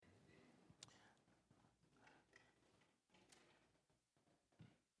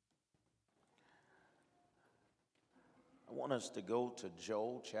want us to go to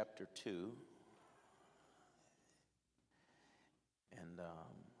Joel chapter 2, and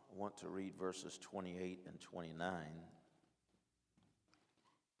I want to read verses 28 and 29.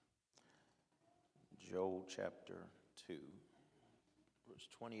 Joel chapter 2, verse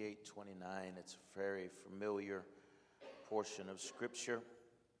 28, 29. It's a very familiar portion of Scripture.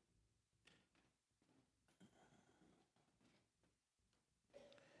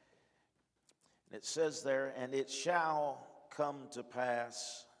 It says there, and it shall come to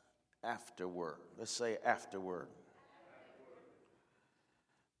pass afterward. Let's say afterward.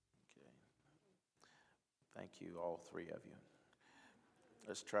 Okay. Thank you, all three of you.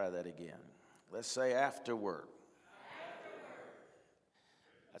 Let's try that again. Let's say afterward.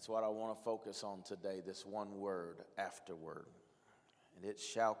 That's what I want to focus on today, this one word, afterward. And it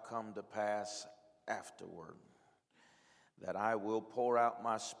shall come to pass afterward, that I will pour out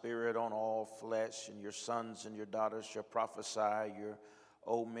my spirit on all flesh, and your sons and your daughters shall prophesy, your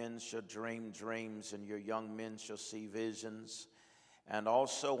old men shall dream dreams, and your young men shall see visions. And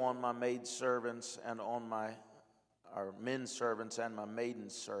also on my maidservants and on our men servants and my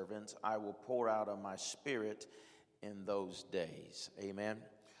maiden servants, I will pour out of my spirit in those days. Amen.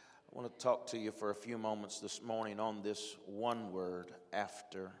 I want to talk to you for a few moments this morning on this one word,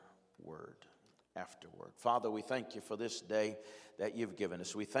 afterward. Afterward. Father, we thank you for this day that you've given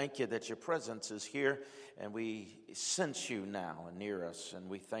us. We thank you that your presence is here, and we sense you now and near us, and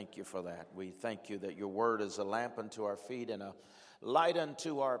we thank you for that. We thank you that your word is a lamp unto our feet and a light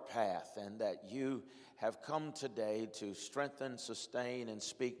unto our path, and that you have come today to strengthen, sustain, and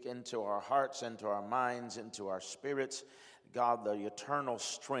speak into our hearts, into our minds, into our spirits, God, the eternal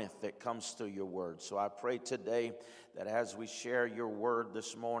strength that comes through your word. So I pray today that as we share your word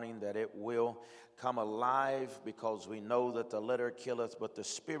this morning, that it will come alive, because we know that the letter killeth, but the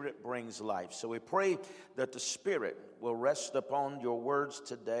Spirit brings life. So we pray that the Spirit will rest upon your words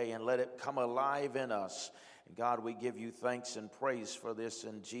today and let it come alive in us. And God, we give you thanks and praise for this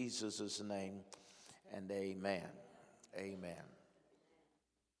in Jesus' name, and amen. Amen.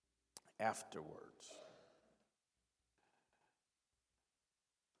 Afterwards.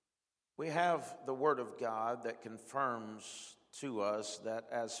 We have the Word of God that confirms to us that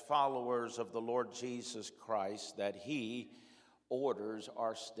as followers of the Lord Jesus Christ, that He orders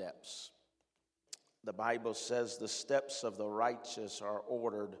our steps. The Bible says the steps of the righteous are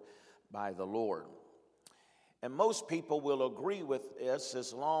ordered by the Lord. And most people will agree with this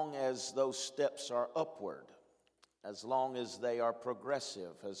as long as those steps are upward, as long as they are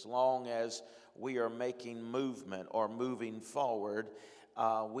progressive, as long as we are making movement or moving forward.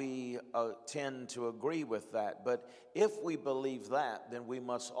 We tend to agree with that. But if we believe that, then we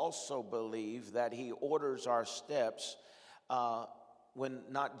must also believe that He orders our steps when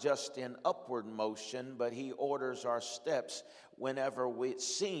not just in upward motion, but He orders our steps whenever it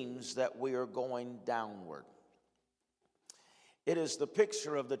seems that we are going downward. It is the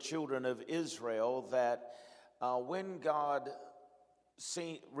picture of the children of Israel that when God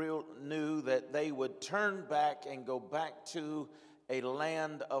knew that they would turn back and go back to a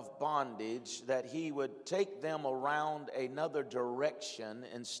land of bondage, that He would take them around another direction.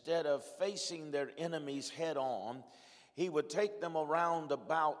 Instead of facing their enemies head on, He would take them around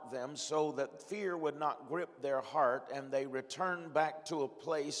about them so that fear would not grip their heart, and they return back to a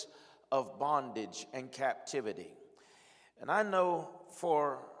place of bondage and captivity. And I know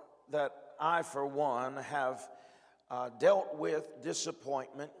I, for one, have dealt with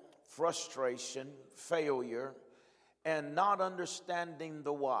disappointment, frustration, failure, and not understanding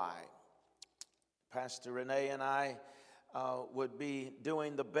the why. Pastor Renee and I would be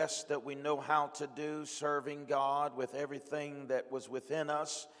doing the best that we know how to do, serving God with everything that was within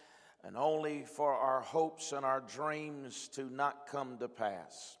us, and only for our hopes and our dreams to not come to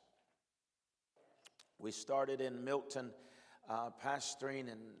pass. We started in Milton pastoring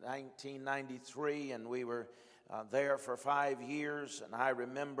in 1993, and we were there for 5 years. And I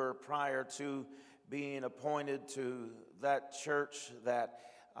remember prior to being appointed to that church that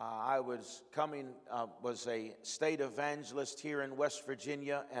I was a state evangelist here in West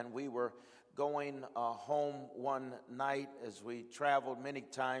Virginia, and we were going home one night as we traveled many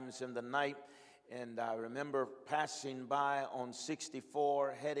times in the night. And I remember passing by on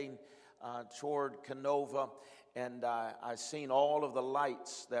 64, heading toward Canova, and I seen all of the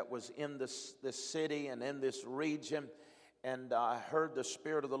lights that was in this city and in this region. And I heard the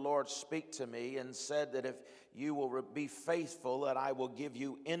Spirit of the Lord speak to me and said that if you will be faithful, that I will give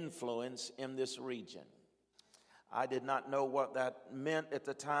you influence in this region. I did not know what that meant at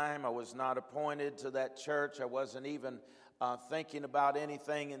the time. I was not appointed to that church. I wasn't even thinking about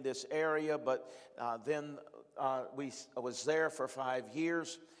anything in this area. But then I was there for 5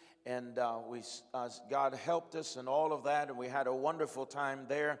 years, and God helped us and all of that, and we had a wonderful time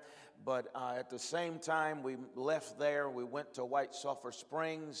there. But at the same time, we left there. We went to White Sulphur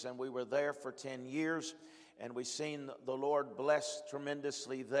Springs, and we were there for 10 years, and we seen the Lord bless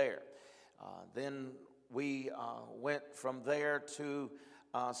tremendously there. Then we went from there to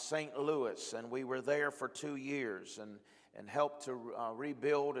St. Louis, and we were there for 2 years and helped to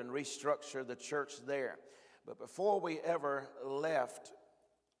rebuild and restructure the church there. But before we ever left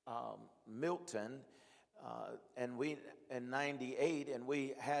Milton, and we in 98, and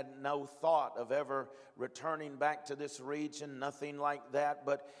we had no thought of ever returning back to this region, nothing like that.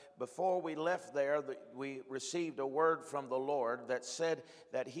 But before we left there, we received a word from the Lord that said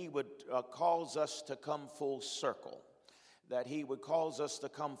that He would cause us to come full circle. That He would cause us to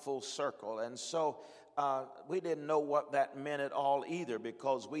come full circle. And so we didn't know what that meant at all either,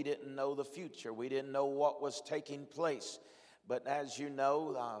 because we didn't know the future. We didn't know what was taking place. But as you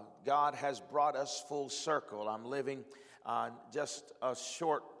know, God has brought us full circle. I'm living just a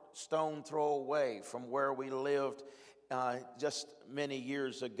short stone throw away from where we lived just many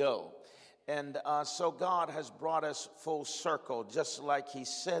years ago. And so God has brought us full circle, just like He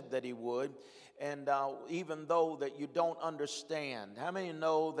said that He would. And even though that you don't understand, how many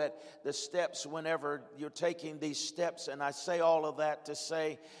know that the steps, whenever you're taking these steps, and I say all of that to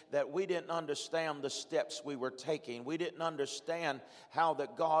say that we didn't understand the steps we were taking. We didn't understand how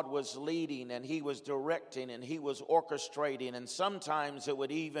that God was leading and He was directing and He was orchestrating. And sometimes it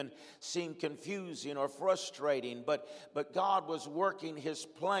would even seem confusing or frustrating. But God was working His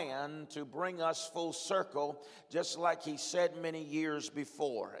plan to bring us full circle, just like He said many years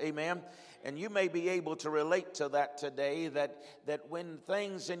before. Amen. And you may be able to relate to that today, that when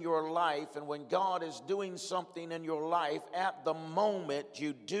things in your life and when God is doing something in your life, at the moment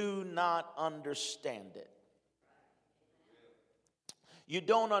you do not understand it. You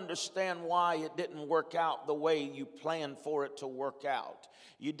don't understand why it didn't work out the way you planned for it to work out.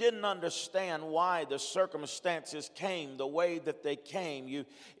 You didn't understand why the circumstances came the way that they came.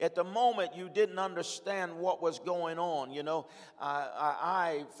 At the moment, you didn't understand what was going on. You know,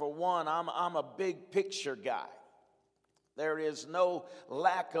 I for one, I'm a big picture guy. There is no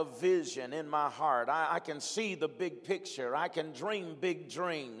lack of vision in my heart. I can see the big picture. I can dream big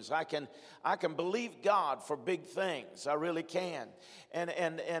dreams. I can believe God for big things. I really can.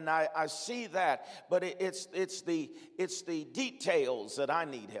 And I see that, but it's the details that I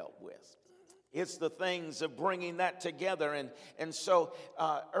need help with. It's the things of bringing that together. And so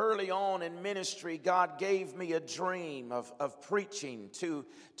early on in ministry, God gave me a dream of preaching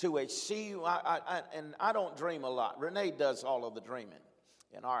to a sea. And I don't dream a lot. Renee does all of the dreaming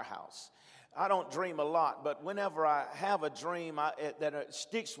in our house. I don't dream a lot, but whenever I have a dream that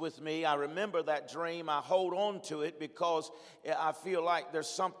sticks with me, I remember that dream. I hold on to it because I feel like there's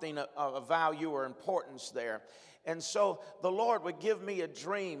something of value or importance there. And so the Lord would give me a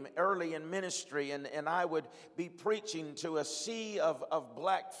dream early in ministry, and I would be preaching to a sea of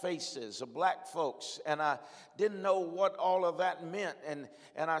black faces, of black folks, and I didn't know what all of that meant.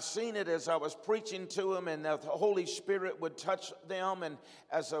 And I seen it as I was preaching to them, and the Holy Spirit would touch them, and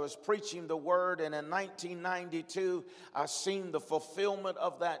as I was preaching the word. And in 1992, I seen the fulfillment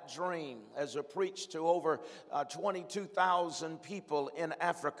of that dream as I preached to over 22,000 people in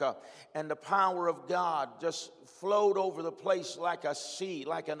Africa, and the power of God just flowed over the place like a sea,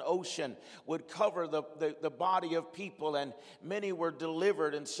 like an ocean, would cover the body of people, and many were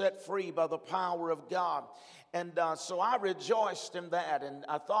delivered and set free by the power of God. And so I rejoiced in that, and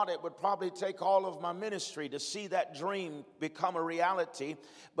I thought it would probably take all of my ministry to see that dream become a reality,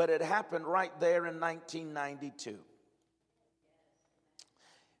 but it happened right there in 1992,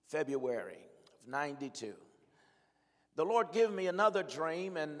 February of 92. The Lord gave me another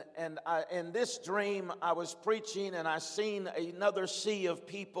dream, and in this dream I was preaching, and I seen another sea of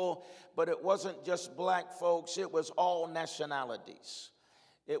people, but it wasn't just black folks, it was all nationalities.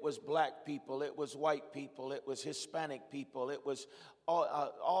 It was black people, it was white people, it was Hispanic people, it was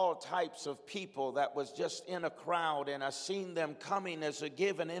all types of people that was just in a crowd, and I seen them coming as a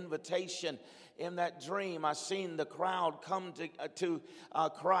given invitation. In that dream, I seen the crowd come to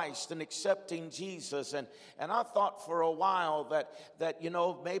Christ and accepting Jesus, and I thought for a while that you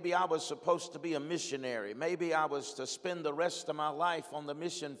know, maybe I was supposed to be a missionary. Maybe I was to spend the rest of my life on the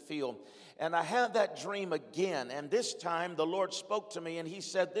mission field. And I had that dream again, and this time the Lord spoke to me, and He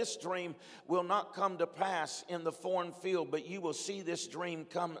said, this dream will not come to pass in the foreign field, but you will see this dream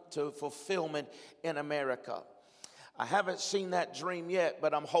come to fulfillment in America. I haven't seen that dream yet,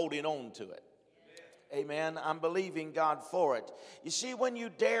 but I'm holding on to it. Amen. I'm believing God for it. You see, when you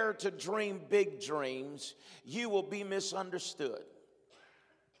dare to dream big dreams, you will be misunderstood.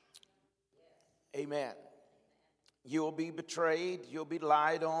 Amen. You will be betrayed. You'll be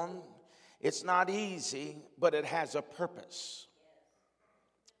lied on. It's not easy, but it has a purpose.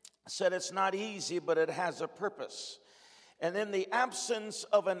 I said it's not easy, but it has a purpose. And in the absence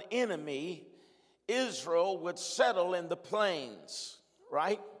of an enemy, Israel would settle in the plains,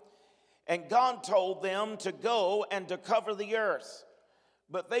 right? And God told them to go and to cover the earth.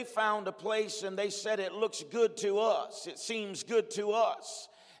 But they found a place and they said, it looks good to us. It seems good to us.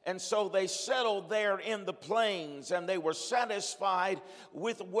 And so they settled there in the plains, and they were satisfied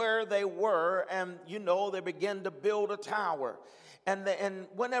with where they were. And, they began to build a tower. And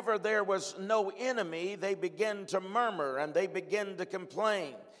whenever there was no enemy, they began to murmur and they began to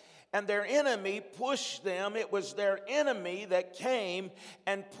complain. And their enemy pushed them. It was their enemy that came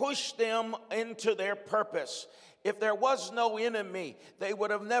and pushed them into their purpose. If there was no enemy, they would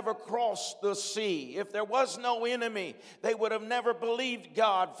have never crossed the sea. If there was no enemy, they would have never believed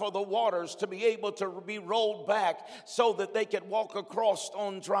God for the waters to be able to be rolled back so that they could walk across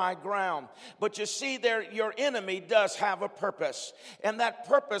on dry ground. But you see, your enemy does have a purpose. And that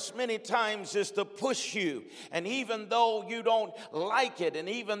purpose many times is to push you. And even though you don't like it, and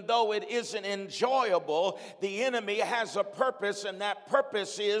even though it isn't enjoyable, the enemy has a purpose, and that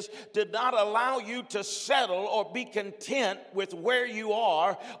purpose is to not allow you to settle or be content with where you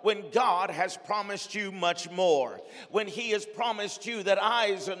are when God has promised you much more. When He has promised you that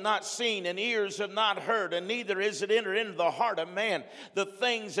eyes have not seen and ears have not heard, and neither is it entered into the heart of man the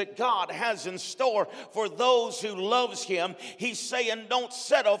things that God has in store for those who loves Him. He's saying, don't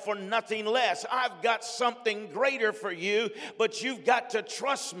settle for nothing less. I've got something greater for you, but you've got to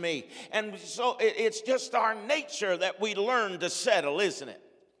trust me. And so it's just our nature that we learn to settle, isn't it?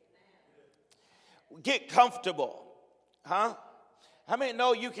 Get comfortable, huh? How many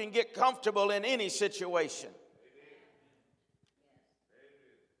know you can get comfortable in any situation?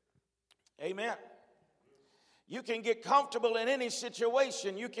 Amen. You can get comfortable in any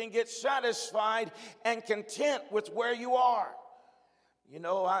situation. You can get satisfied and content with where you are.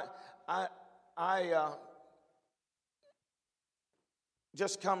 I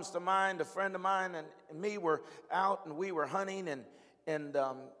just comes to mind, a friend of mine and me were out and we were hunting, and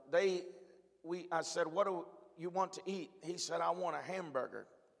I said, what do you want to eat? He said, I want a hamburger.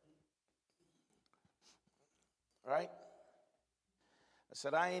 Right? I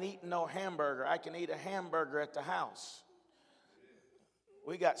said, I ain't eating no hamburger. I can eat a hamburger at the house.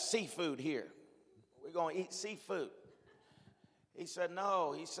 We got seafood here. We're going to eat seafood. He said,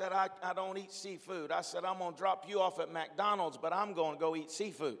 no. He said, I don't eat seafood. I said, I'm going to drop you off at McDonald's, but I'm going to go eat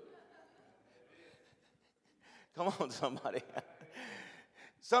seafood. Come on, somebody.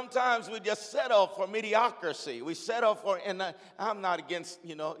 Sometimes we just settle for mediocrity. We settle for, and I'm not against,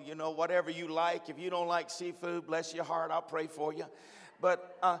 whatever you like. If you don't like seafood, bless your heart, I'll pray for you.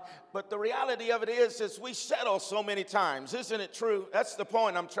 But the reality of it is we settle so many times. Isn't it true? That's the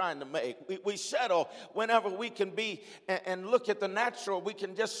point I'm trying to make. We settle whenever we can be, and look at the natural. We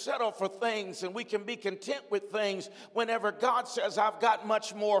can just settle for things, and we can be content with things whenever God says, I've got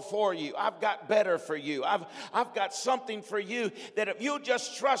much more for you. I've got better for you. I've got something for you that if you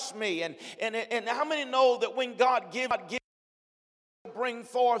just trust me. And how many know that when God gives, bring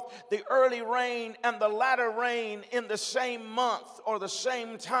forth the early rain and the latter rain in the same month or the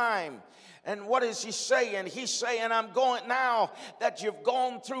same time? And what is He saying? He's saying, I'm going, now that you've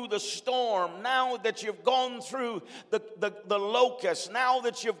gone through the storm, now that you've gone through the locust, now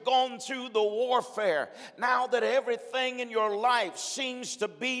that you've gone through the warfare, now that everything in your life seems to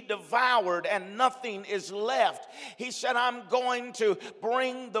be devoured and nothing is left, He said, I'm going to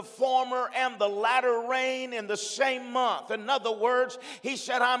bring the former and the latter rain in the same month. In other words, He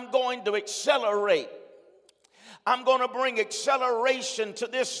said, I'm going to accelerate. I'm going to bring acceleration to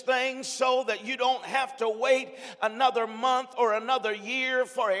this thing so that you don't have to wait another month or another year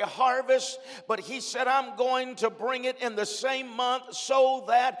for a harvest. But He said, I'm going to bring it in the same month so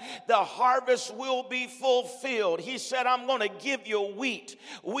that the harvest will be fulfilled. He said, I'm going to give you wheat.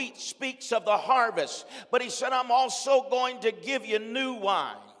 Wheat speaks of the harvest. But He said, I'm also going to give you new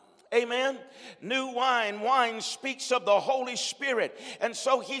wine. Amen. New wine. Wine speaks of the Holy Spirit. And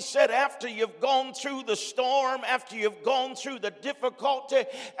so He said, after you've gone through the storm, after you've gone through the difficulty,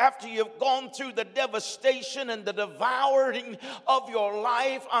 after you've gone through the devastation and the devouring of your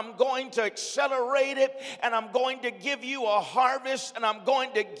life, I'm going to accelerate it, and I'm going to give you a harvest, and I'm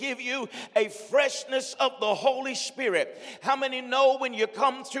going to give you a freshness of the Holy Spirit. How many know when you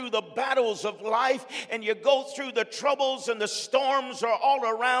come through the battles of life and you go through the troubles and the storms are all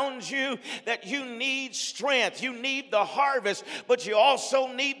around reminds you that you need strength. You need the harvest, but you also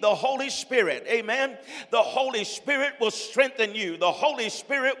need the Holy Spirit. Amen. The Holy Spirit will strengthen you. The Holy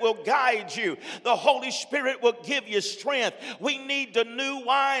Spirit will guide you. The Holy Spirit will give you strength. We need the new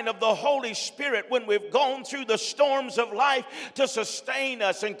wine of the Holy Spirit when we've gone through the storms of life to sustain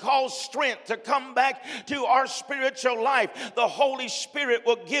us and cause strength to come back to our spiritual life. The Holy Spirit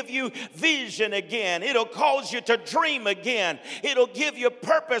will give you vision again. It'll cause you to dream again. It'll give you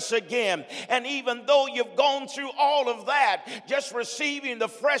purpose again. And even though you've gone through all of that, just receiving the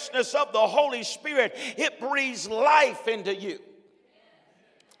freshness of the Holy Spirit, it breathes life into you.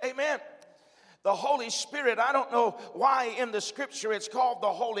 Amen. The Holy Spirit, I don't know why in the scripture it's called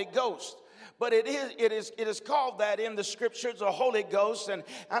the Holy Ghost. But it is called that in the scriptures, the Holy Ghost. And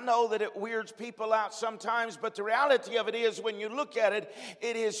I know that it weirds people out sometimes, but the reality of it is when you look at it,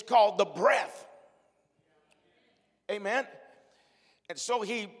 it is called the breath. Amen. And so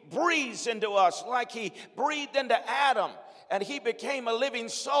he breathes into us like he breathed into Adam and he became a living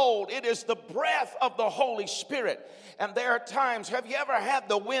soul. It is the breath of the Holy Spirit. And there are times, have you ever had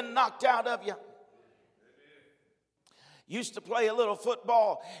the wind knocked out of you? Used to play a little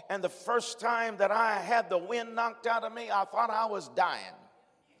football, and the first time that I had the wind knocked out of me, I thought I was dying.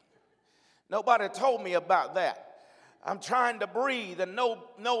 Nobody told me about that. I'm trying to breathe and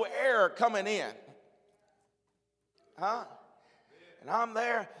no air coming in. And I'm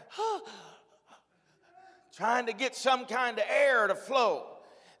there trying to get some kind of air to flow.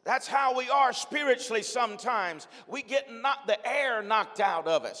 That's how we are spiritually sometimes. We get the air knocked out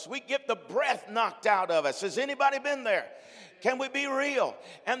of us. We get the breath knocked out of us. Has anybody been there? Can we be real?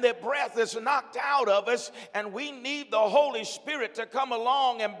 And the breath is knocked out of us, and we need the Holy Spirit to come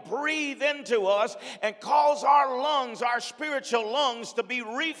along and breathe into us and cause our lungs, our spiritual lungs, to be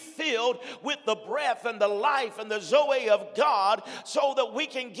refilled with the breath and the life and the Zoe of God so that we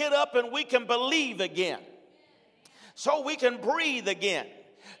can get up and we can believe again. So we can breathe again.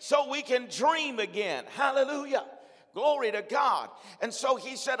 So we can dream again. Hallelujah. Glory to God. And so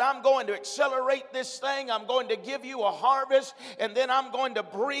he said, I'm going to accelerate this thing. I'm going to give you a harvest, and then I'm going to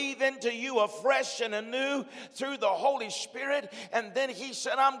breathe into you afresh and anew through the Holy Spirit. And then he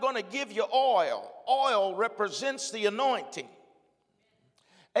said, I'm going to give you oil. Oil represents the anointing.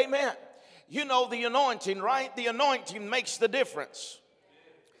 Amen. You know the anointing, right? The anointing makes the difference.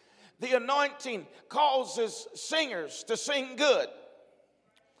 The anointing causes singers to sing good.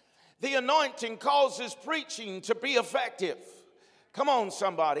 The anointing causes preaching to be effective. Come on,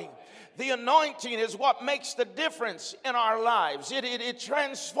 somebody. The anointing is what makes the difference in our lives. It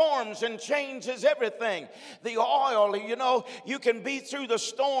transforms and changes everything. The oil, you know, you can be through the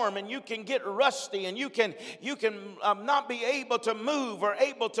storm and you can get rusty and you can not be able to move or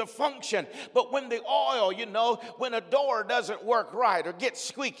able to function. But when the oil, you know, when a door doesn't work right or gets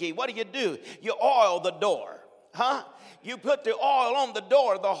squeaky, what do? You oil the door. You put the oil on the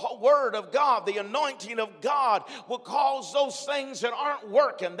door. The word of God, the anointing of God will cause those things that aren't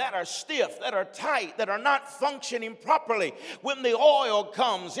working, that are stiff, that are tight, that are not functioning properly. When the oil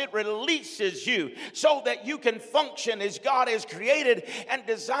comes, it releases you so that you can function as God has created and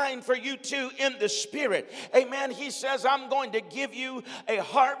designed for you to in the Spirit. Amen. He says, I'm going to give you a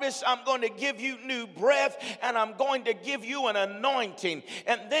harvest. I'm going to give you new breath, and I'm going to give you an anointing.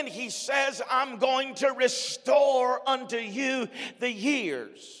 And then he says, I'm going to restore unto you the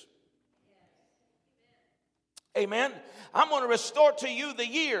years. Amen. I'm going to restore to you the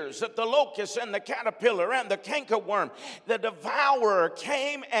years that the locust and the caterpillar and the cankerworm, the devourer,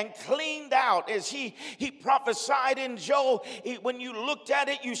 came and cleaned out. As he prophesied in Joel, when you looked at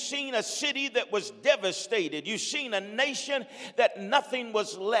it, you seen a city that was devastated. You seen a nation that nothing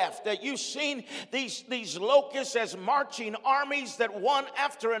was left. That you seen these locusts as marching armies that one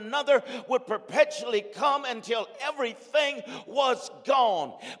after another would perpetually come until everything was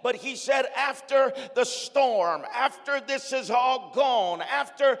gone. But he said, after the storm, after this is all gone,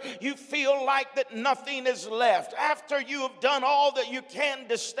 after you feel like that nothing is left, after you have done all that you can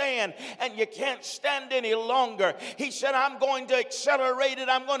to stand and you can't stand any longer, he said, I'm going to accelerate it.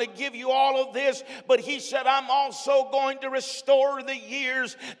 I'm going to give you all of this. But he said, I'm also going to restore the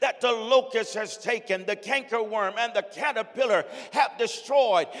years that the locust has taken, the cankerworm and the caterpillar have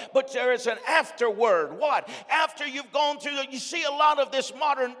destroyed. But there is an afterword. What? After you've gone through you see, a lot of this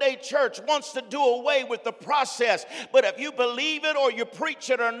modern day church wants to do away with the process. But if you believe it or you preach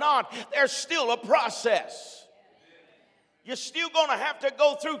it or not, there's still a process. You're still going to have to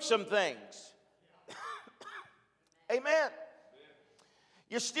go through some things. Amen.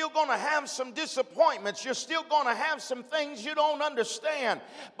 You're still going to have some disappointments. You're still going to have some things you don't understand.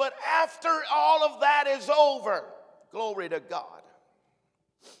 But after all of that is over, glory to God.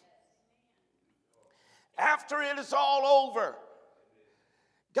 after it is all over,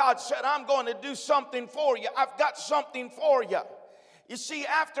 God said, I'm going to do something for you. I've got something for you. You see,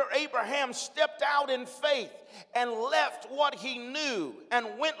 after Abraham stepped out in faith and left what he knew and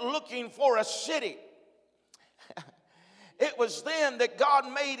went looking for a city, it was then that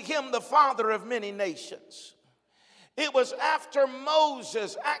God made him the father of many nations. It was after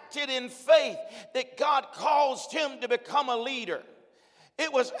Moses acted in faith that God caused him to become a leader.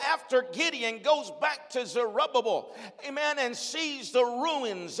 It was after Gideon goes back to Zerubbabel, amen, and sees the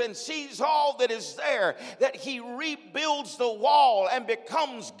ruins and sees all that is there, that he rebuilds the wall and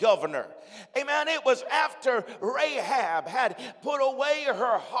becomes governor. Amen. It was after Rahab had put away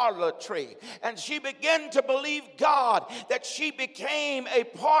her harlotry and she began to believe God that she became a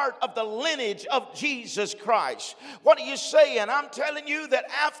part of the lineage of Jesus Christ. What are you saying? I'm telling you that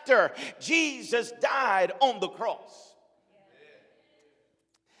after Jesus died on the cross,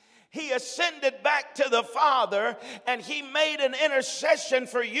 he ascended back to the Father, and he made an intercession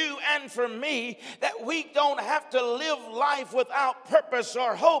for you and for me, that we don't have to live life without purpose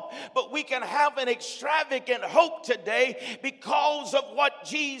or hope, but we can have an extravagant hope today because of what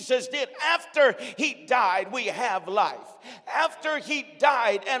Jesus did. After he died, we have life. After he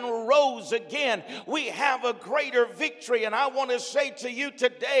died and rose again, we have a greater victory. And I want to say to you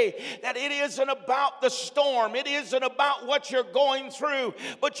today that it isn't about the storm. It isn't about what you're going through,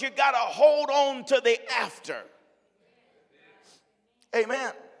 but you got to hold on to the after.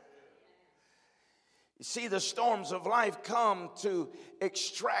 Amen. You see, the storms of life come to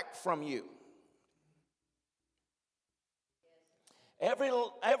extract from you.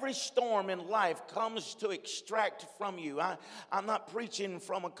 Every storm in life comes to extract from you. I'm not preaching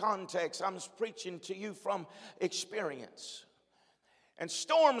from a context. I'm preaching to you from experience. And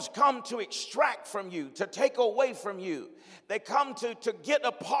storms come to extract from you, to take away from you. They come to get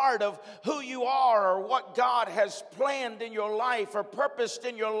a part of who you are or what God has planned in your life or purposed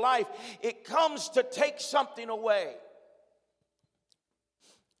in your life. It comes to take something away.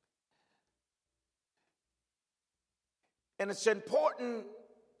 And it's important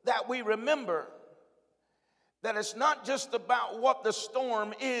that we remember that it's not just about what the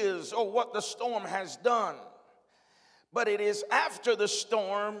storm is or what the storm has done, but it is after the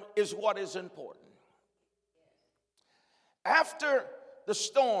storm is what is important. After the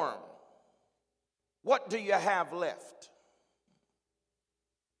storm, what do you have left?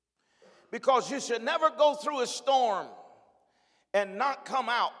 Because you should never go through a storm and not come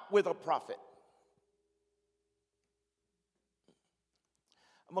out with a profit.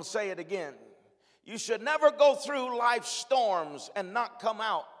 I'm going to say it again. You should never go through life's storms and not come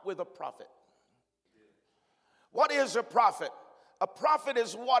out with a profit. What is a profit? A profit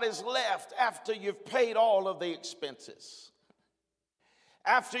is what is left after you've paid all of the expenses.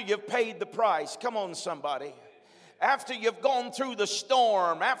 After you've paid the price. Come on, somebody. After you've gone through the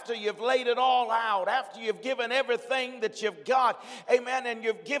storm, after you've laid it all out, after you've given everything that you've got, amen, and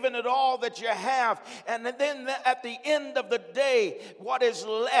you've given it all that you have, and then at the end of the day, what is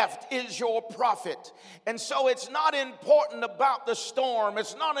left is your profit. And so it's not important about the storm.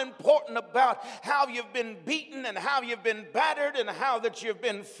 It's not important about how you've been beaten and how you've been battered and how that you've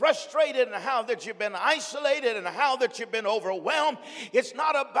been frustrated and how that you've been isolated and how that you've been overwhelmed. It's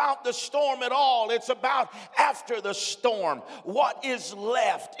not about the storm at all. It's about after the storm. What is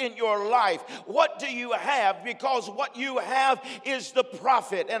left in your life? What do you have? Because what you have is the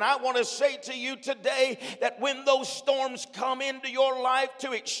profit. And I want to say to you today that when those storms come into your life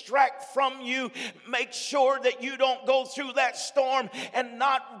to extract from you, make sure that you don't go through that storm and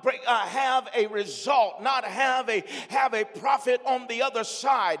not have a result, not have a profit on the other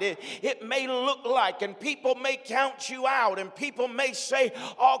side. It may look like, and people may count you out, and people may say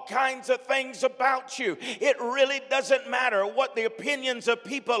all kinds of things about you. It really doesn't matter what the opinions of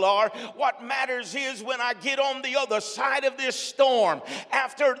people are. What matters is when I get on the other side of this storm,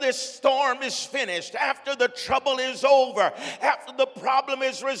 after this storm is finished, after the trouble is over, after the problem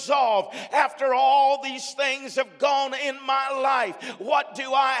is resolved, after all these things have gone in my life, what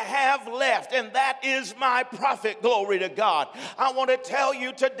do I have left? And that is my profit. Glory to God. I want to tell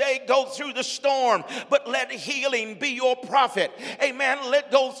you today, go through the storm, but let healing be your profit. Amen.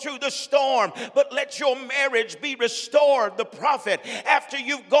 Let go through the storm, but let your marriage be restored, the profit. After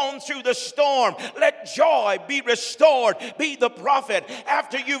you've gone through the storm, let joy be restored, be the profit.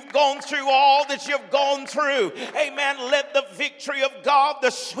 After you've gone through all that you've gone through, amen, let the victory of God,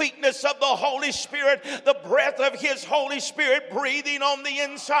 the sweetness of the Holy Spirit, the breath of His Holy Spirit breathing on the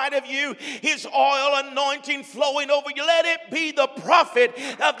inside of you, His oil anointing flowing over you, let it be the profit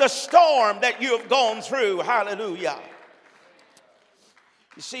of the storm that you have gone through. Hallelujah.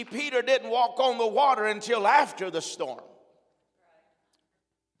 You see, Peter didn't walk on the water until after the storm.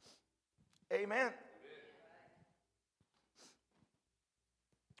 Amen.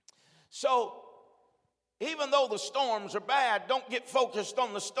 So, even though the storms are bad, don't get focused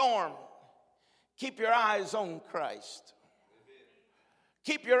on the storm. Keep your eyes on Christ.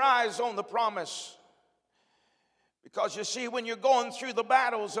 Keep your eyes on the promise. Because you see, when you're going through the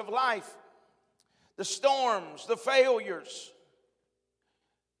battles of life, the storms, the failures,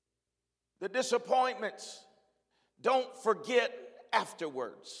 the disappointments, don't forget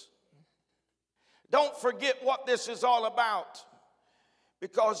afterwards. Don't forget what this is all about.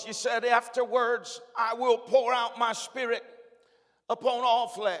 Because you said afterwards, I will pour out my Spirit upon all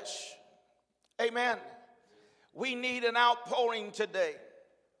flesh. Amen. We need an outpouring today.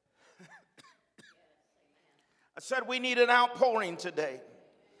 I said we need an outpouring today.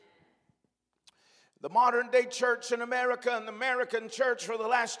 The modern day church in America and the American church for the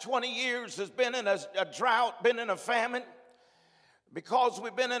last 20 years has been in a drought, been in a famine. Because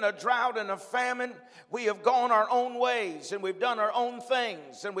we've been in a drought and a famine, we have gone our own ways and we've done our own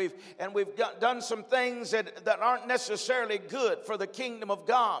things, and we've done some things that aren't necessarily good for the kingdom of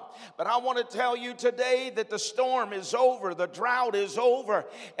God. But I want to tell you today that the storm is over, the drought is over,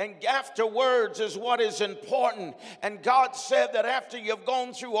 and afterwards is what is important. And God said that after you've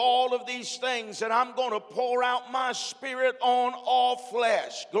gone through all of these things, that I'm going to pour out my Spirit on all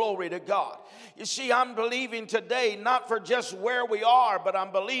flesh. Glory to God. You see, I'm believing today not for just where we are, but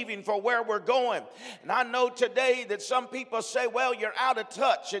I'm believing for where we're going. And I know today that some people say, well, you're out of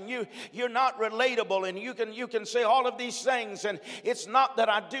touch and you're not relatable, and you can say all of these things, and it's not that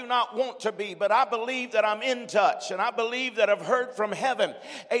I do not want to be, but I believe that I'm in touch, and I believe that I've heard from heaven.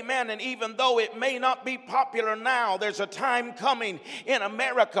 Amen. And even though it may not be popular now, there's a time coming in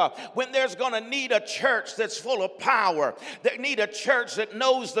America when there's going to need a church that's full of power, that need a church that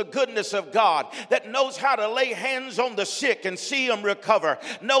knows the goodness of God, that knows how to lay hands on the sick and see them recover,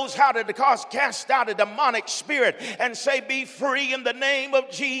 knows how to cast out a demonic spirit and say, be free in the name of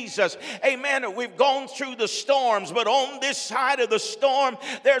Jesus. Amen. We've gone through the storms, but on this side of the storm,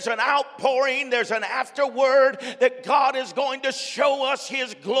 there's an outpouring, there's an afterword that God is going to show us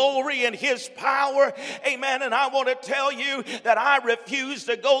His glory and His power. Amen. And I want to tell you that I refuse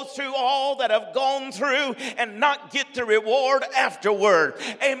to go through all that I've gone through and not get the reward afterward.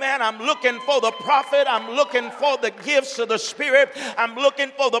 Amen. I'm looking for the prophet. I'm looking for the gifts of the Spirit. I'm looking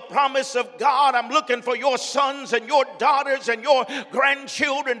for the promise of God. I'm looking for your sons and your daughters and your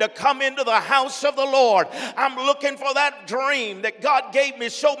grandchildren to come into the house of the Lord. I'm looking for that dream that God gave me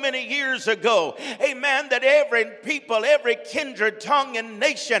so many years ago. Amen. That every people, every kindred, tongue, and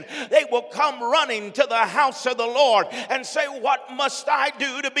nation, they will come running to the house of the Lord and say, what must I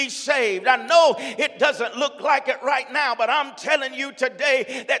do to be saved? I know it doesn't look like it right now, but I'm telling you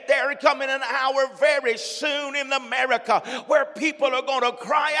today that there coming an hour very soon in America where people are going to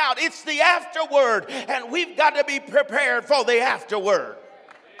cry out. It's the afterword, and we've got to be prepared for the afterword.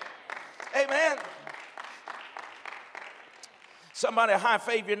 Amen. Somebody high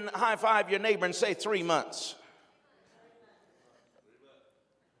five your neighbor and say 3 months.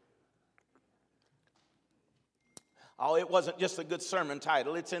 Oh, it wasn't just a good sermon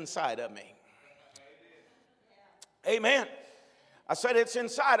title. It's inside of me. Amen. I said it's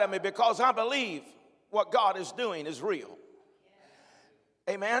inside of me because I believe what God is doing is real.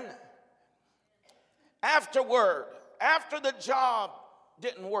 Amen. Afterward, after the job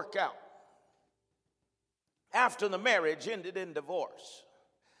didn't work out, after the marriage ended in divorce,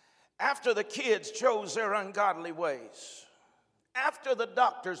 after the kids chose their ungodly ways, after the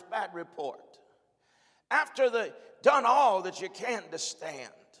doctor's bad report, after they done all that you can to stand,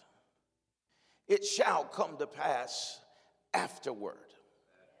 it shall come to pass afterward.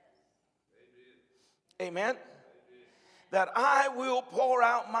 Amen. That I will pour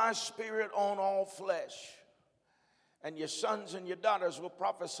out my Spirit on all flesh. And your sons and your daughters will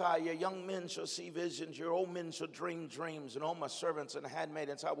prophesy. Your young men shall see visions. Your old men shall dream dreams. And all my servants and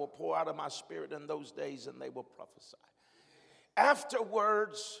handmaidens I will pour out of my Spirit in those days, and they will prophesy.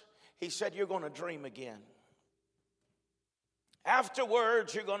 Afterwards, He said, you're going to dream again.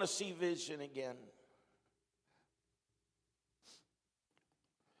 Afterwards, you're going to see vision again.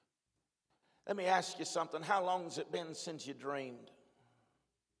 Let me ask you something. How long has it been since you dreamed?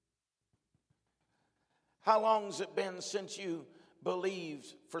 How long has it been since you believed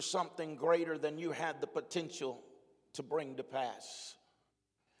for something greater than you had the potential to bring to pass?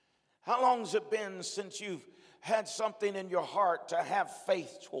 How long has it been since you've had something in your heart to have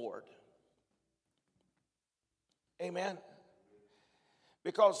faith toward? Amen.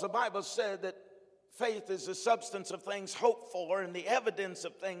 Because the Bible said that faith is the substance of things hoped for and the evidence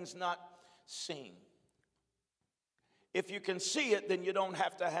of things not seen. If you can see it, then you don't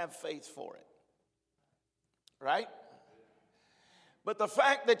have to have faith for it. Right? But the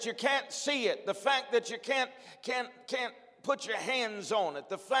fact that you can't see it, the fact that you can't put your hands on it,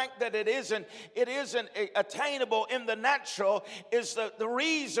 the fact that it isn't attainable in the natural is the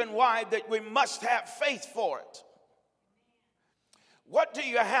reason why that we must have faith for it. What do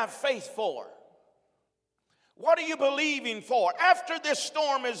you have faith for? What are you believing for? After this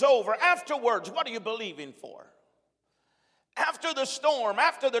storm is over, afterwards, what are you believing for? After the storm,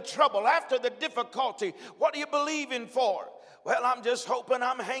 after the trouble, after the difficulty, what are you believing for? Well, I'm just hoping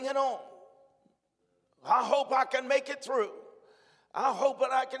I'm hanging on. I hope I can make it through. I hope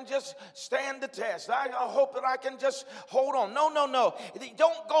that I can just stand the test. I hope that I can just hold on. No.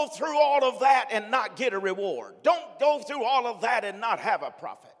 Don't go through all of that and not get a reward. Don't go through all of that and not have a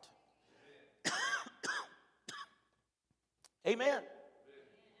profit. Amen.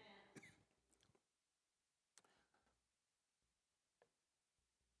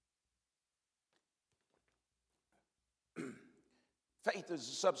 Faith is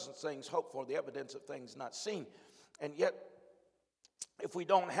the substance of things hoped for, the evidence of things not seen. And yet, if we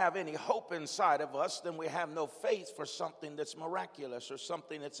don't have any hope inside of us, then we have no faith for something that's miraculous or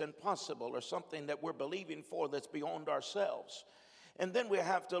something that's impossible or something that we're believing for that's beyond ourselves. And then we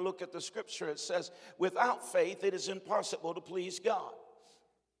have to look at the scripture. It says, without faith, it is impossible to please God.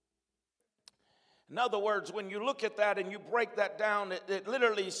 In other words, when you look at that and you break that down, it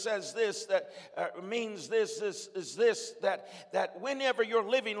literally says this, that means this, that whenever you're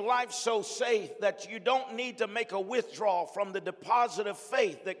living life so safe that you don't need to make a withdrawal from the deposit of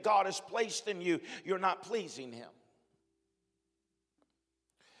faith that God has placed in you, you're not pleasing Him.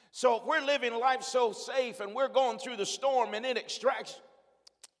 So if we're living life so safe and we're going through the storm and it extracts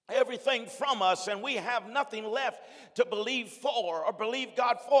everything from us and we have nothing left to believe for or believe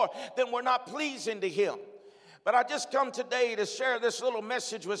God for, then we're not pleasing to Him. But I just come today to share this little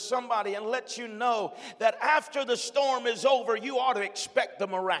message with somebody and let you know that after the storm is over, you ought to expect the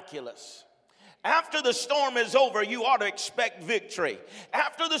miraculous. After the storm is over, you ought to expect victory.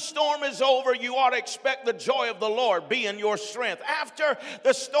 After the storm is over, you ought to expect the joy of the Lord being your strength. After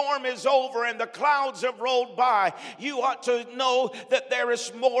the storm is over and the clouds have rolled by, you ought to know that there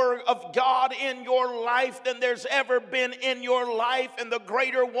is more of God in your life than there's ever been in your life. And the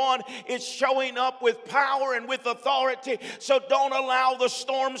greater one is showing up with power and with authority. So don't allow the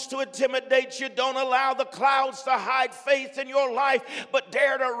storms to intimidate you. Don't allow the clouds to hide faith in your life, but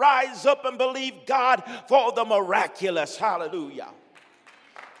dare to rise up and believe God for the miraculous. Hallelujah.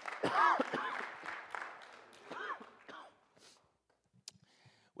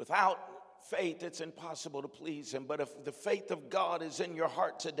 Without faith, it's impossible to please Him. But if the faith of God is in your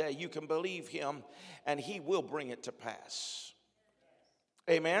heart today, you can believe Him and He will bring it to pass.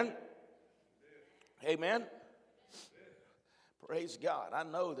 Amen. Amen. Praise God. I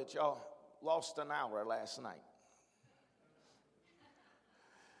know that y'all lost an hour last night.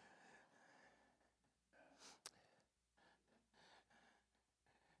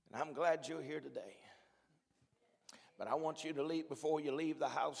 And I'm glad you're here today. But I want you to leave, before you leave the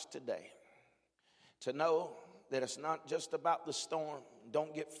house today, to know that it's not just about the storm.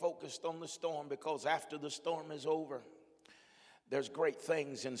 Don't get focused on the storm, because after the storm is over, there's great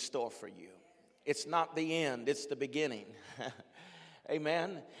things in store for you. It's not the end, it's the beginning.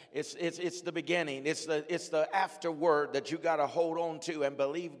 Amen. It's the beginning. It's the afterword that you got to hold on to and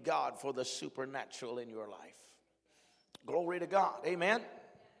believe God for the supernatural in your life. Glory to God. Amen.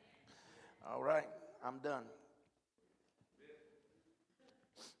 All right, I'm done.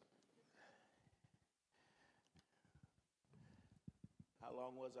 How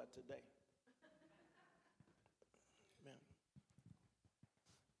long was I today?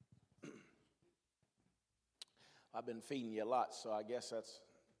 Amen. I've been feeding you a lot, so I guess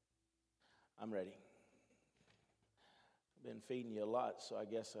I'm ready. I've been feeding you a lot, so I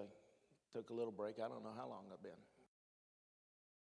guess I took a little break. I don't know how long I've been.